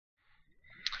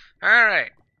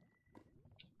Alright,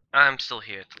 I'm still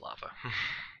here at the lava.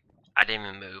 I didn't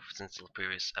even move since the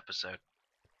previous episode.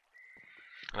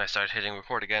 And I started hitting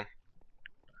record again.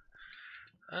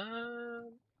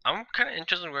 I'm kind of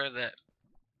interested in where that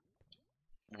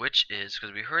witch is,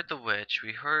 because we heard the witch,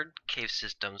 we heard cave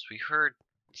systems, we heard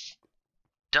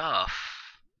stuff,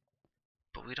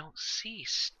 but we don't see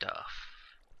stuff.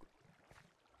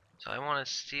 So I want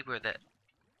to see where that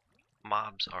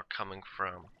mobs are coming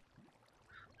from.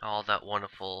 All that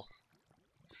wonderful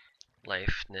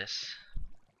lifeness.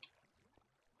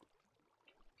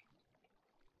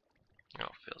 Oh, it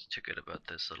feels too good about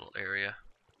this little area.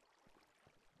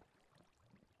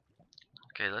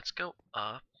 Okay, let's go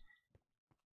up.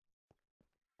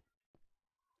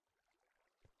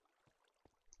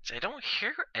 I don't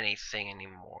hear anything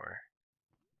anymore.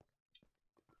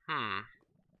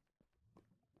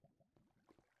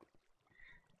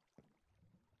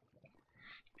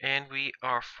 And we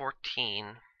are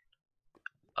 14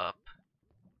 up.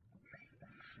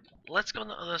 Let's go on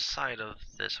the other side of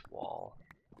this wall.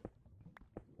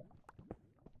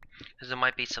 Because there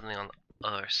might be something on the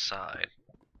other side.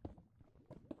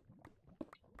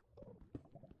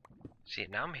 See,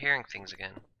 now I'm hearing things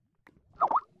again.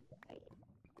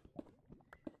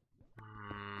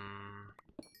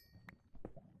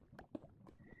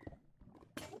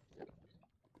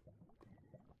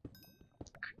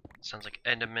 Sounds like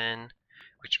Enderman,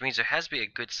 which means there has to be a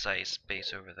good sized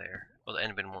space over there. Well, the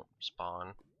Enderman won't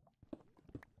spawn.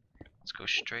 Let's go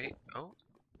straight. Oh,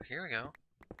 here we go.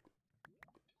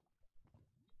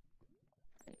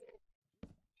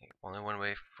 Okay, only one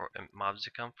way for mobs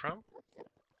to come from.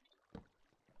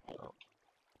 Oh,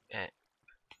 and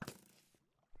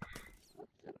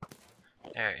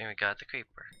there, and we got the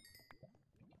creeper.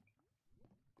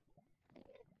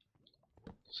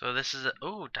 So this is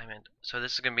diamond. So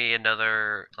this is gonna be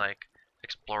another like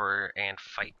explorer and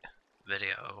fight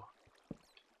video.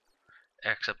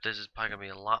 Except this is probably gonna be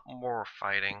a lot more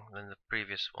fighting than the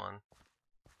previous one.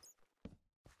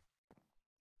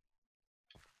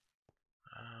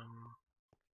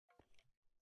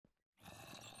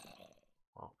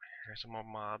 Oh, here's some more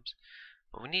mobs,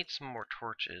 but we need some more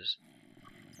torches.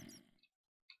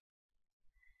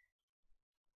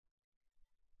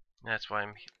 That's why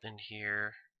I'm in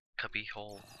here. Cubby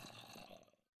hole.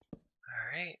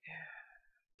 Alright.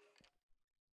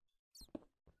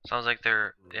 Sounds like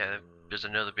there's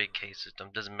another big cave system.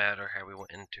 Doesn't matter how we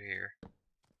went into here.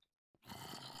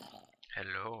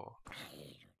 Hello.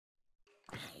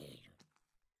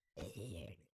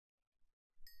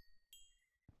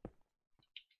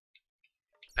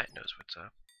 Pet knows what's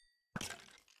up.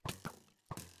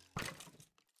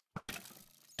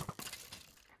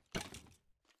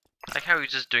 I like how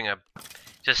he's just doing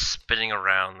just spinning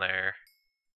around there.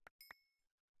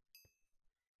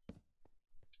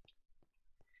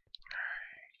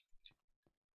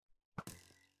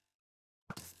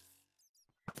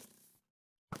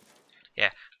 Yeah,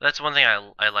 that's one thing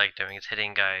I like doing is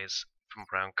hitting guys from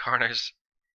around corners.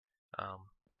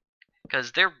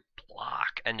 Because their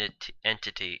block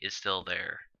entity is still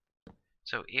there.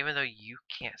 So even though you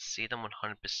can't see them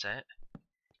 100%,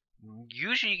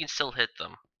 usually you can still hit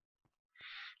them.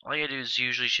 All you gotta do is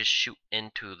usually just shoot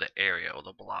into the area or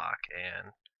the block,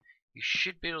 and you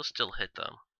should be able to still hit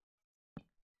them.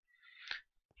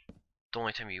 The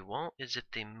only time you won't is if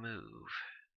they move.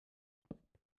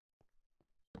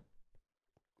 I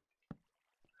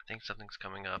think something's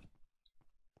coming up.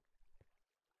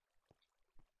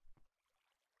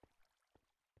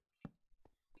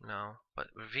 No, but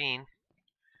ravine.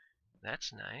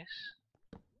 That's nice.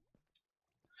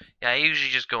 Yeah, I usually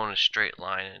just go in a straight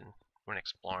line when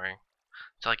exploring.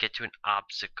 Until I get to an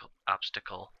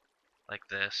obstacle like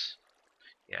this.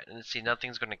 Yeah, and see,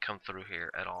 nothing's going to come through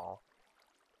here at all.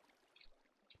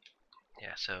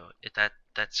 Yeah, so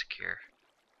that's secure.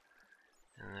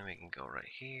 And then we can go right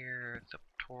here, the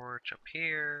torch up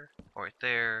here, or right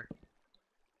there.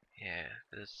 Yeah,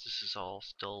 this is all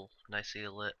still nicely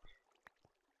lit.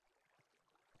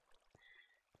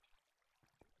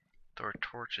 There are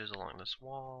torches along this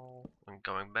wall, and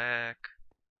going back.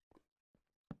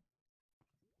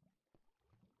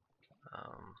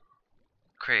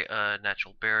 Create a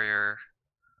natural barrier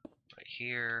right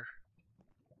here.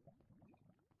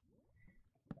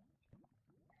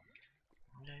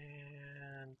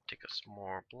 And take us some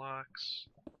more blocks.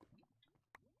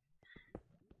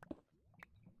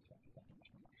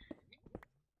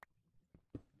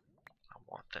 I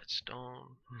want that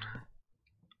stone.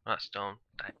 Not stone,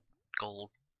 that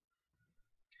gold.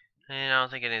 And I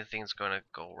don't think anything's going to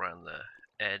go around the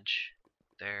edge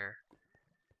there.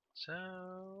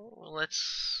 So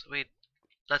let's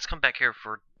let's come back here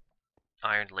for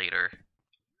iron later.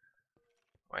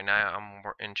 Right now, I'm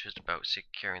more interested about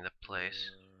securing the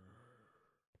place.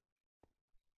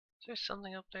 Is there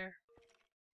something up there?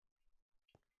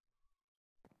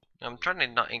 I'm trying to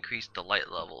not increase the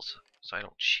light levels so I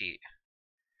don't cheat.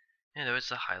 Yeah, there was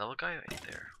a high level guy right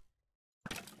there.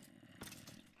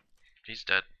 He's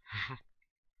dead.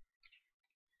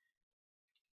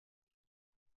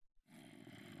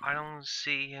 I don't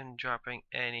see him dropping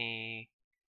any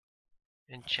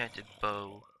enchanted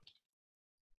bow.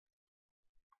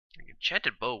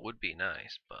 Enchanted bow would be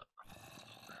nice, but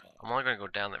I'm only gonna go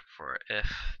down there for it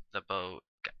if the bow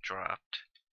got dropped,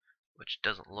 which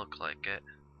doesn't look like it.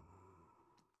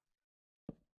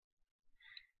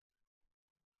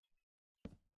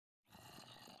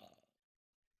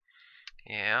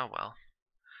 Yeah, well.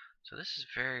 So this is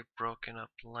very broken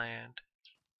up land.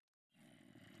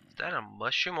 Is that a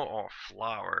mushroom or a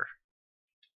flower?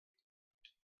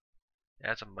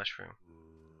 That's a mushroom.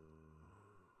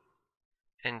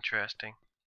 Interesting.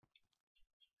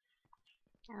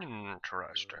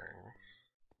 Interesting.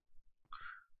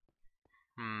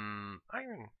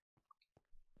 Iron.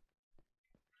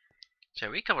 So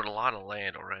we covered a lot of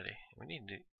land already. We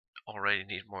already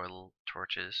need more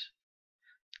torches.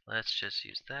 Let's just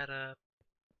use that up.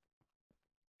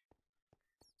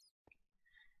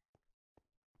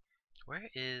 Where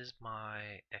is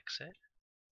my exit?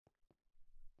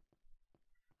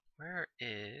 Where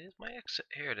is my exit?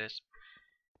 Here it is.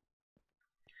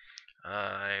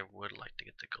 I would like to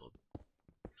get the gold.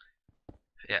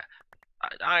 Yeah,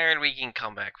 iron we can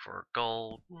come back for.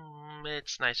 Gold,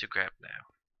 it's nice to grab now.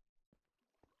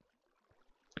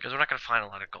 Because we're not going to find a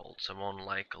lot of gold, so more than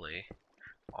likely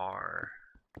our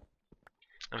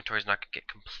inventory's not going to get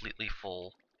completely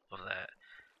full of that.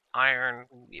 Iron,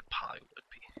 it probably would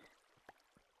be.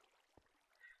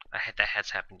 That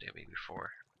has happened to me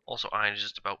before. Also, iron is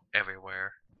just about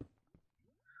everywhere.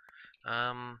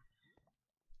 I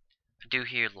do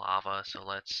hear lava, so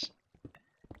let's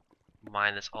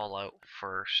mine this all out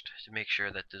first to make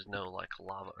sure that there's no like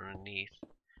lava underneath.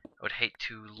 I would hate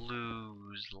to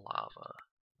lose lava,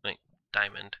 like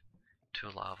diamond to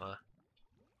lava.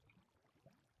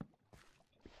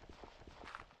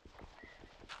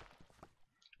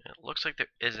 It looks like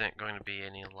there isn't going to be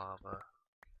any lava.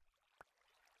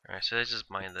 Alright, so let's just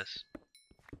mine this.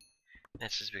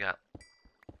 And since we got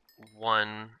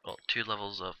two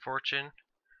levels of fortune,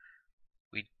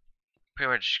 we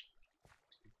pretty much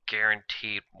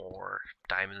guaranteed more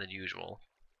diamond than usual.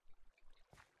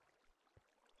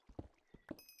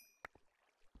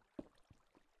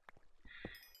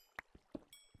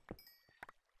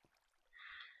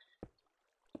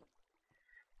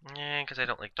 And because I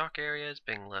don't like dark areas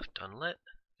being left unlit.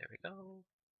 There we go.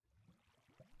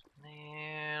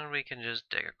 And we can just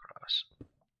dig across.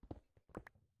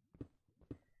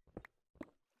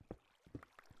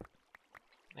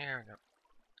 There we go.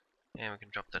 And we can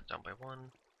drop that down by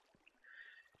 1.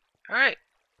 Alright.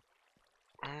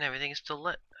 And everything is still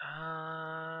lit.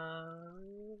 How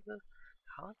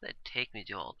long did it take me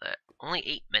to do all that? Only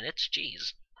 8 minutes?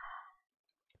 Jeez.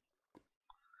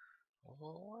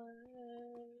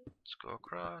 Let's go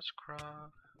across.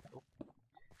 Oh.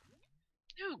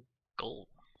 Ooh, gold.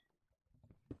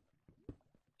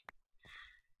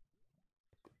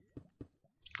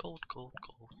 Gold.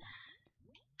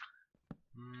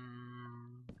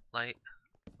 Light.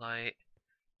 Light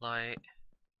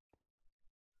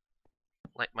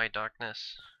my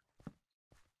darkness.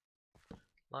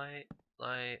 Light.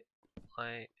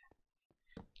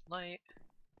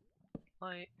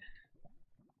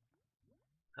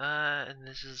 And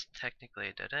this is technically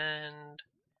a dead end.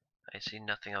 I see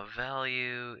nothing of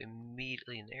value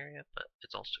immediately in the area, but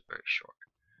it's also very short.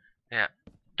 Yeah,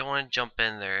 don't want to jump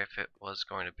in there if it was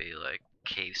going to be like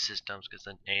cave systems, because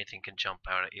then anything can jump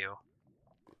out at you.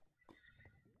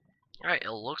 Alright,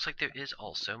 it looks like there is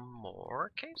also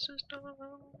more cave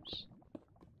systems.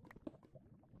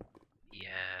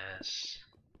 Yes.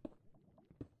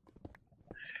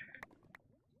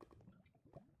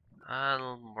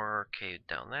 More cave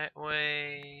down that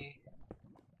way.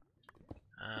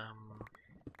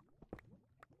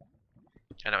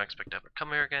 I don't expect to ever come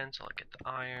here again, so I'll get the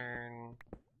iron.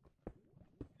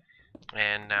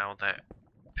 And now that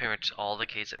pretty much all the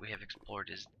caves that we have explored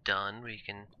is done, we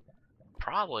can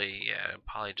probably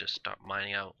just start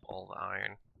mining out all the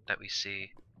iron that we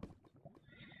see.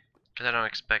 Because I don't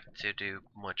expect to do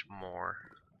much more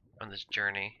on this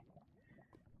journey.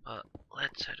 But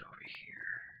let's head over here.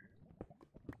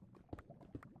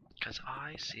 Because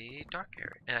I see dark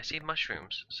area, and I see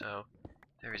mushrooms, so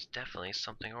there is definitely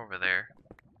something over there.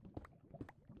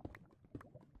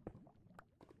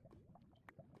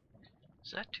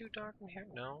 Is that too dark in here?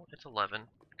 No, it's 11.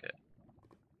 Good.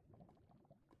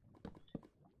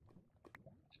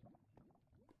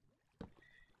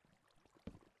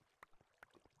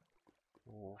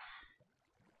 Ooh.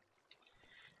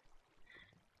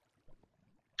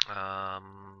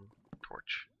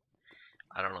 Torch.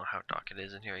 I don't know how dark it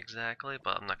is in here exactly,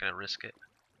 but I'm not gonna risk it.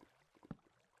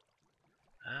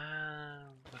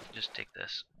 We can just take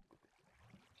this.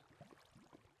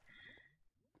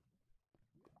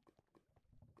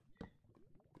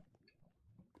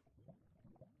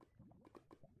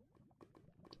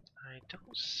 I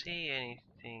don't see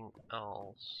anything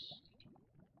else.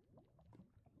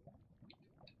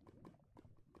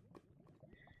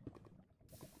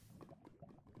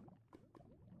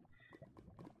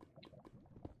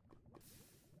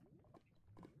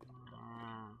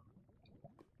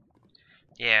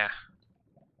 Yeah.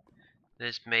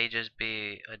 This may just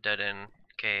be a dead-end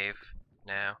cave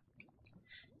now.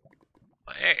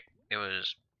 But hey, it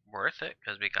was worth it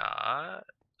because we got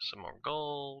some more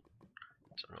gold,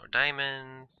 some more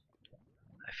diamond.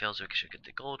 I feel as we should get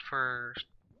the gold first.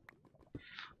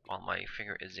 While my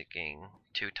finger isn't getting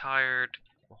too tired,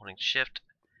 I'm holding shift.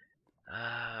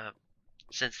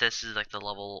 Since this is like the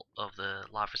level of the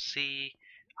lava sea,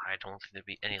 I don't think there'd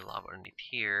be any lava underneath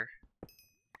here.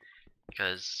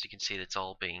 Because you can see it's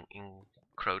all being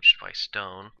encroached by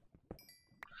stone.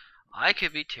 I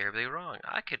could be terribly wrong.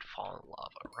 I could fall in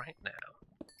lava right now.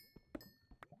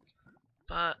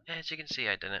 But as you can see,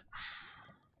 I didn't.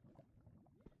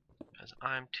 Because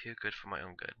I'm too good for my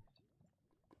own good.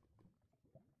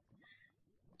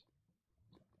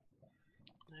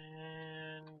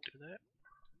 And do that.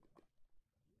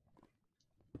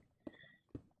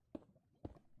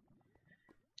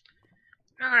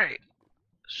 Alright.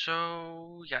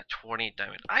 So, we got 20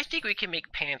 diamond. I think we can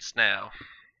make pants now.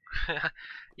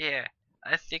 Yeah,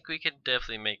 I think we can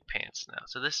definitely make pants now.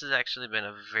 So this has actually been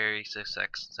a very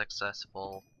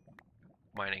successful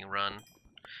mining run.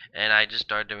 And I just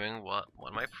started doing what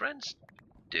one of my friends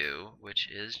do, which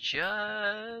is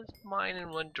just mine in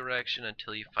one direction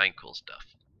until you find cool stuff.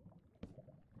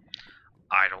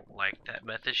 I don't like that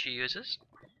method she uses,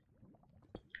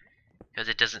 because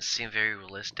it doesn't seem very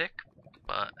realistic,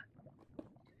 but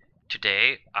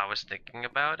today I was thinking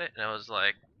about it and I was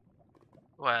like,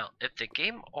 well, if the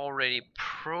game already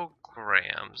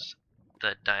programs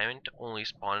the diamond to only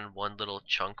spawn in one little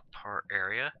chunk per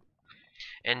area,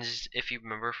 and if you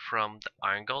remember from the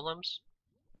iron golems,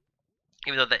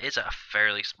 even though that is a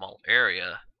fairly small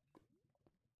area,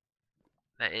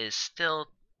 that is still,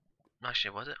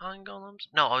 actually, was it iron golems?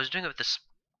 No, I was doing it with the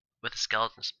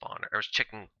skeleton spawner. I was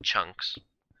checking chunks.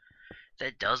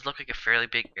 That does look like a fairly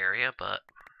big area, but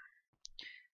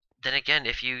then again,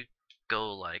 if you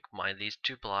go like mine these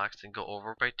 2 blocks and go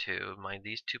over by 2, mine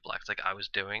these 2 blocks like I was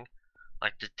doing,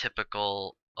 like the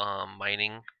typical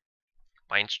mine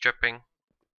stripping,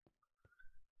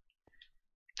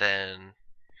 then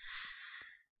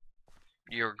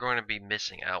you're going to be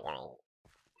missing out on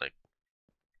like,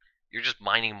 you're just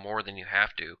mining more than you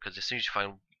have to, because as soon as you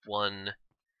find one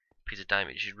piece of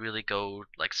diamond, you should really go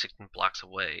like 16 blocks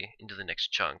away into the next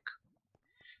chunk,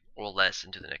 or less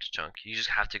into the next chunk. You just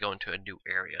have to go into a new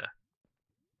area.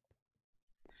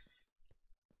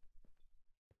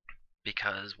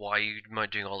 Because why are you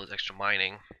doing all this extra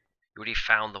mining? You already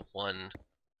found the one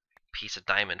piece of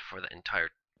diamond for the entire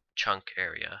chunk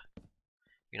area.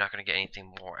 You're not going to get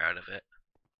anything more out of it.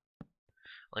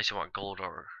 Unless you want gold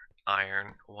or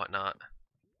iron or whatnot.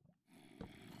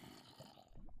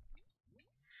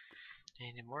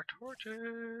 Any more torches?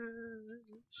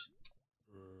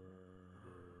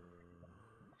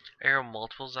 Arrow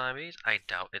multiple zombies? I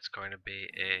doubt it's going to be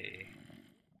a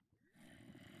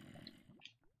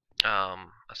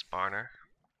spawner.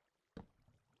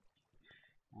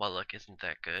 My luck isn't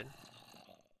that good.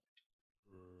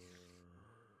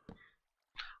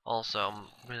 Also, I'm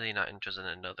really not interested in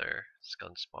another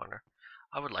skeleton spawner.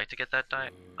 I would like to get that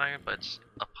iron, but it's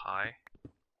up high.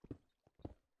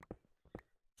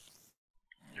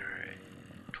 Alright,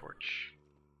 torch.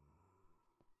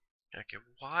 Okay,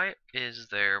 why is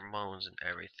there moans and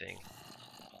everything?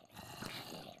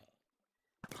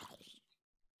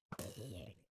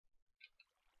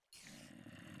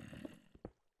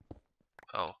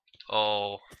 Oh.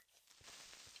 Oh.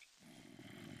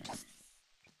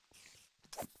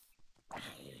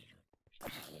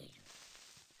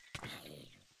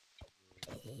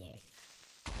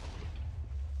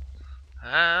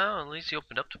 At least you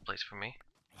opened up the place for me.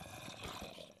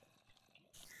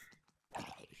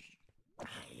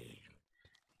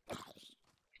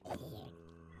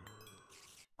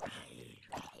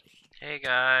 Hey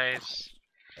guys.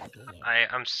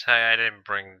 I'm sorry I didn't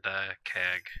bring the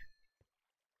keg.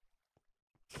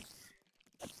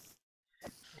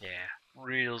 Yeah,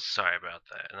 real sorry about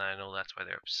that, and I know that's why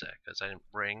they're upset, because I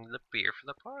didn't bring the beer for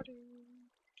the party.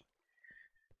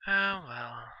 Oh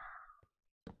well.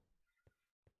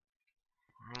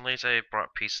 At least I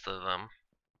brought peace to them.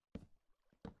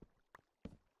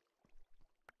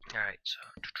 Alright, so...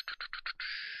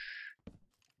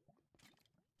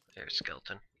 There's a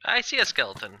skeleton. I see a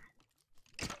skeleton!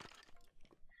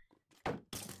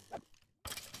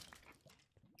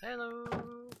 Hello!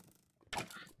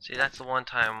 See, that's the one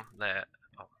time that...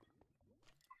 Oh.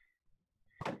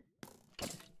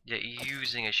 Yeah,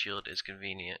 using a shield is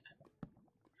convenient.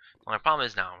 Well, my problem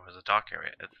is now, as a dark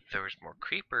area, if there was more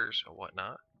creepers or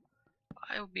whatnot,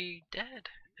 I would be dead.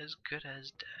 As good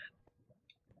as dead.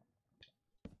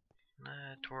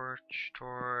 Torch,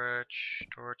 torch,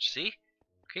 torch. See?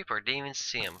 Creeper, didn't even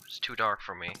see him. It's too dark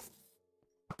for me.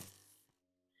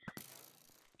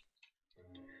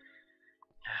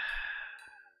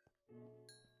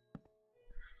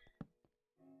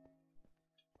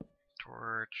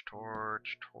 Torch,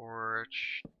 torch,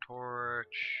 torch,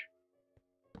 torch,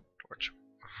 torch.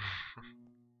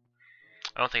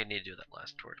 I don't think I need to do that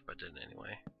last torch, but I did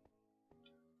anyway.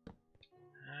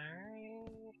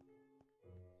 Alright.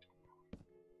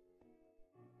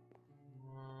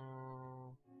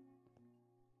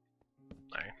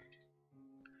 Alright.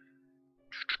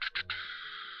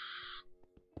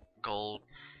 Gold.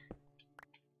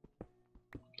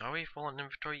 Are we full on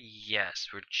inventory? Yes,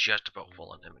 we're just about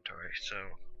full on inventory,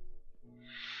 so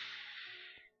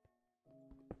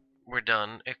we're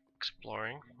done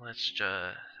exploring. Let's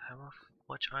just how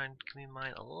much iron can we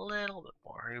mine? A little bit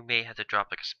more. We may have to drop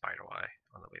like a spider eye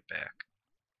on the way back.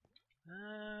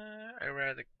 I'd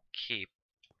rather keep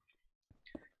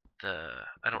the.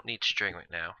 I don't need string right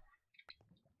now,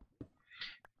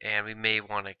 and we may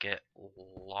want to get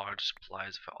large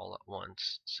supplies of it all at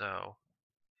once. So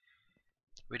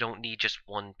we don't need just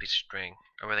one piece of string.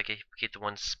 I'd rather keep the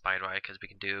one spider eye because we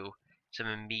can do some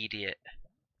immediate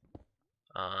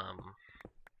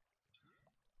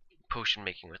potion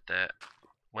making with that.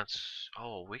 Once,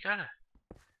 oh, we gotta.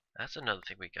 That's another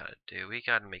thing we gotta do. We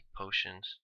gotta make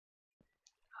potions.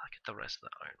 I'll get the rest of the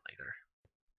iron later.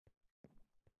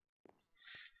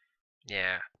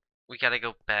 Yeah, we gotta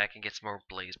go back and get some more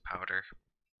blaze powder.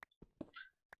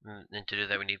 And to do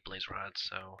that, we need blaze rods.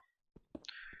 So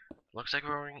looks like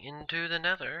we're going into the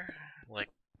Nether, like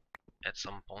at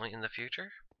some point in the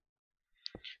future.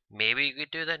 Maybe we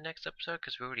could do that next episode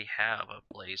because we already have a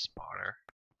blaze spotter.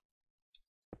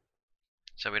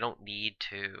 So we don't need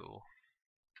to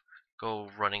go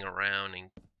running around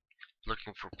and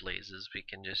looking for blazes. We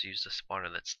can just use the spotter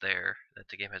that's there, that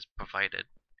the game has provided.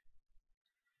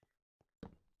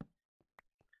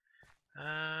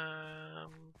 Now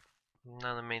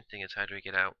the main thing is how do we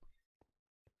get out?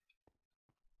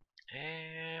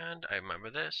 And I remember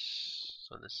this,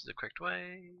 so this is the correct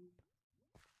way.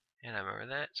 And I remember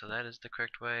that, so that is the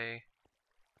correct way.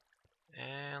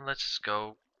 And let's just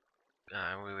go.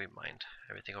 We mined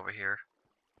everything over here.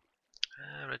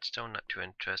 Redstone, not too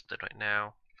interested right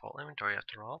now. Full inventory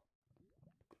after all.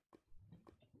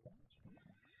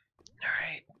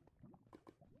 Alright.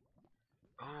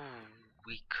 Oh,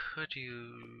 we could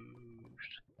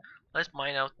use... Let's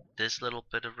mine out this little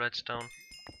bit of redstone.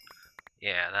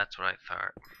 Yeah, that's what I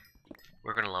thought.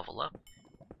 We're gonna level up.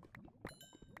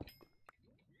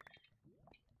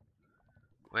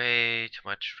 Way too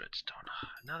much redstone.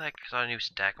 Now that I got a new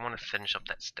stack, I want to finish up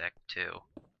that stack too.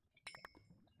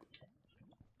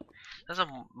 That's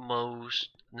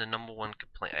the number one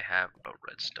complaint I have about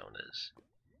redstone is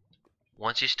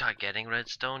once you start getting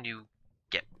redstone, you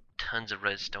get tons of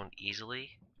redstone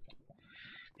easily.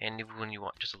 And even when you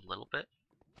want just a little bit.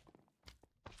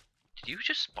 Did you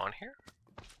just spawn here?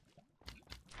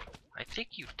 I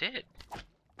think you did.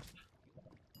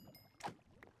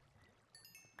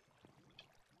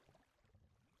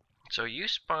 So you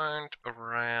spawned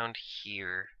around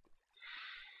here.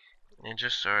 And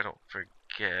just so I don't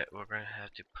forget, we're gonna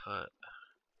have to put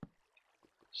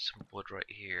some wood right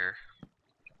here.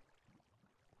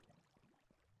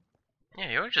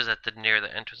 Yeah, you're just at the near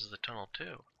the entrance of the tunnel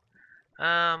too.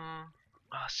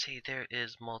 Oh, see, there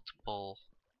is multiple.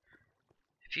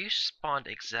 If you spawned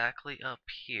exactly up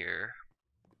here,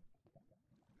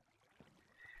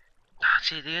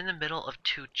 see, they're in the middle of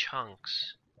two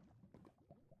chunks.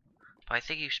 But I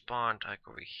think you spawned like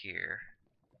over here.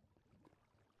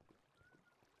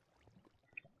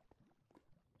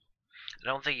 I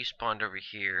don't think you spawned over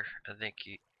here. I think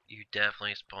you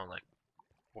definitely spawned like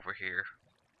over here.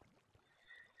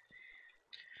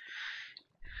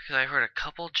 Because I heard a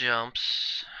couple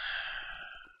jumps.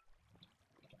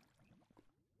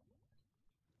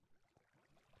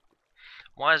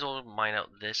 Might as well mine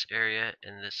out this area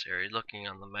and this area, looking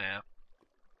on the map.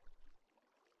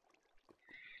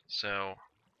 So,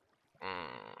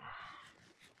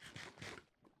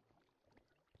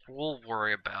 we'll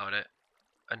worry about it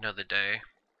another day.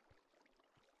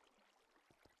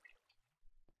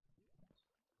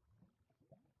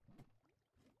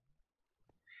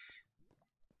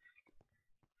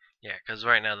 Yeah, because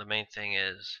right now the main thing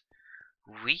is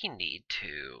we need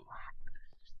to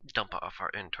dump off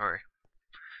our inventory.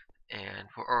 And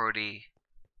we're already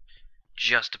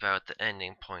just about the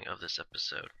ending point of this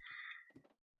episode.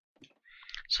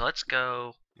 So let's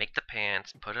go make the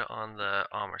pants, put it on the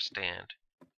armor stand.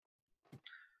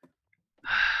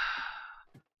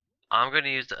 I'm going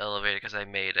to use the elevator because I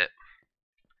made it.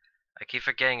 I keep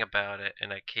forgetting about it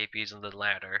and I keep using the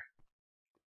ladder.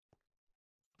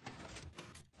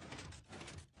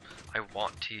 I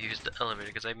want to use the elevator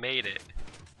because I made it.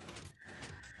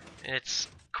 And it's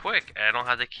quick. I don't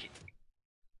have to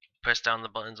press down the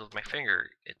buttons with my finger.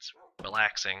 It's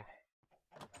relaxing.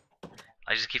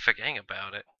 I just keep forgetting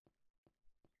about it.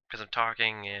 Because I'm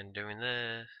talking and doing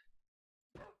this.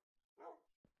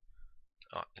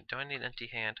 Oh, do I need an empty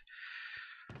hand?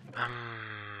 Alright,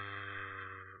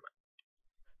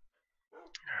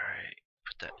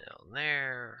 put that down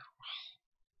there.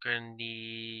 Gonna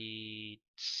need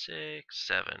 6,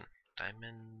 7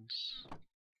 diamonds.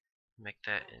 Make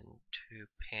that into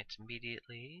pants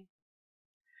immediately.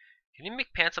 Can you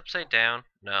make pants upside down?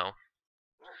 No.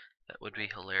 That would be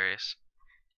hilarious.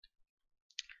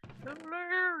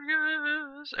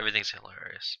 Hilarious! Everything's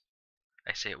hilarious.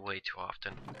 I say it way too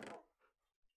often.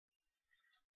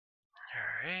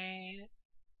 Alright.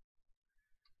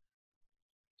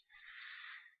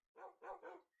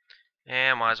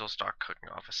 And might as well start cooking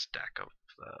off a stack of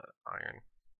iron.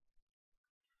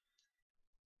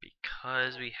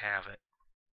 Because we have it.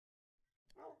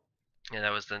 And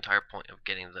that was the entire point of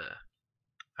getting the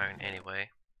iron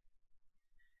anyway.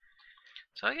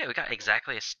 So yeah, we got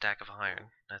exactly a stack of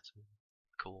iron. That's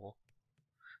cool.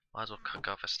 Might as well cook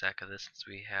off a stack of this since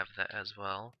we have that as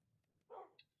well.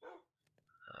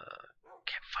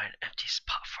 Can't find an empty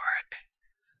spot for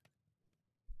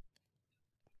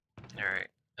it.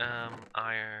 Alright.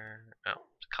 Iron. Oh,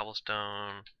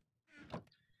 cobblestone.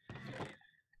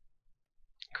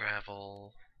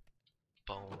 Gravel.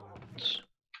 Bones.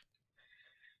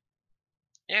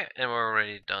 Yeah, and we're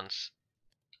already done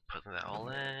putting that all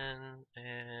in.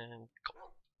 And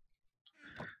cool.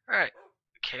 Alright.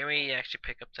 Can we actually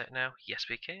pick up that now? Yes,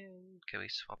 we can. Can we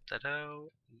swap that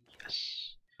out?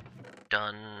 Yes.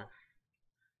 Done.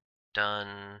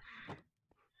 Done.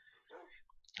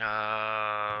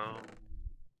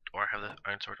 Or have the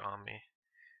iron sword on me.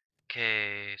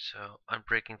 Okay, so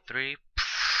Unbreaking 3.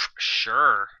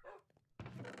 Sure.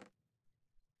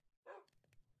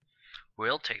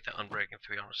 We'll take the Unbreaking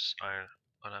 3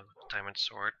 on a diamond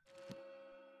sword.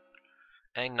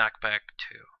 And Knockback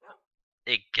 2.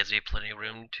 It gives me plenty of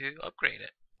room to upgrade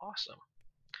it. Awesome.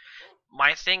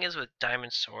 My thing is with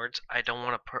diamond swords, I don't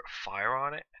want to put fire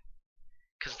on it.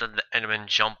 Because then the Endermen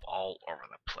jump all over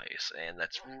the place. And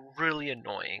that's really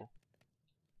annoying.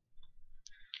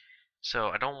 So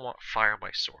I don't want fire on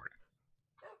my sword.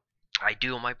 I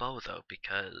do on my bow though,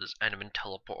 because Endermen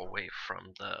teleport away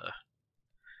from the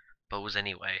bows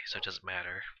anyway, so it doesn't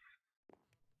matter.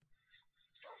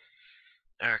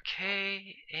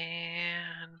 Okay,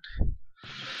 and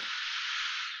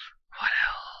what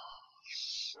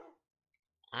else?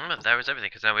 I don't know if that was everything,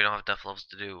 because now we don't have enough levels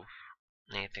to do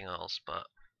anything else, but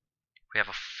we have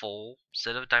a full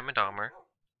set of diamond armor.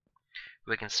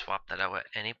 We can swap that out at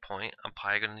any point. I'm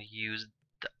probably going to use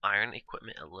the iron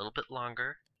equipment a little bit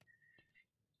longer,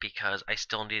 because I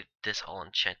still need this all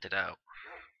enchanted out.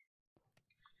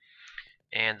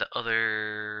 And the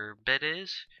other bit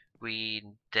is,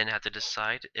 we then have to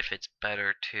decide if it's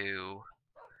better to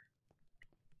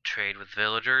trade with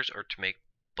villagers or to make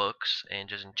books and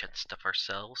just enchant stuff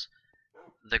ourselves.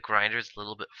 The grinder is a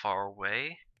little bit far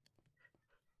away,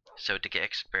 so to get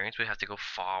experience we have to go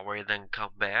far away then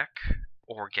come back,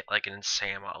 or get like an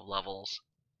insane amount of levels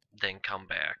then come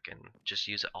back and just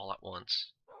use it all at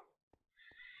once.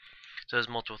 So there's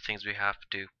multiple things we have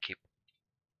to keep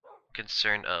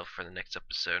concerned of for the next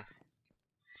episode.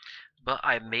 But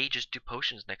I may just do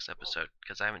potions next episode,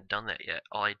 because I haven't done that yet.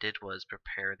 All I did was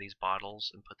prepare these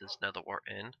bottles and put this nether wart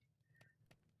in.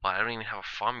 But I don't even have a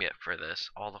farm yet for this.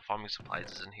 All the farming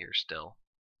supplies is in here still.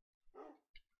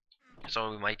 So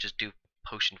we might just do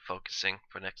potion focusing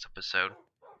for next episode.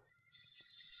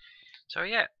 So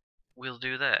yeah, we'll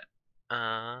do that.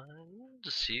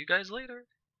 Just see you guys later.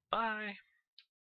 Bye.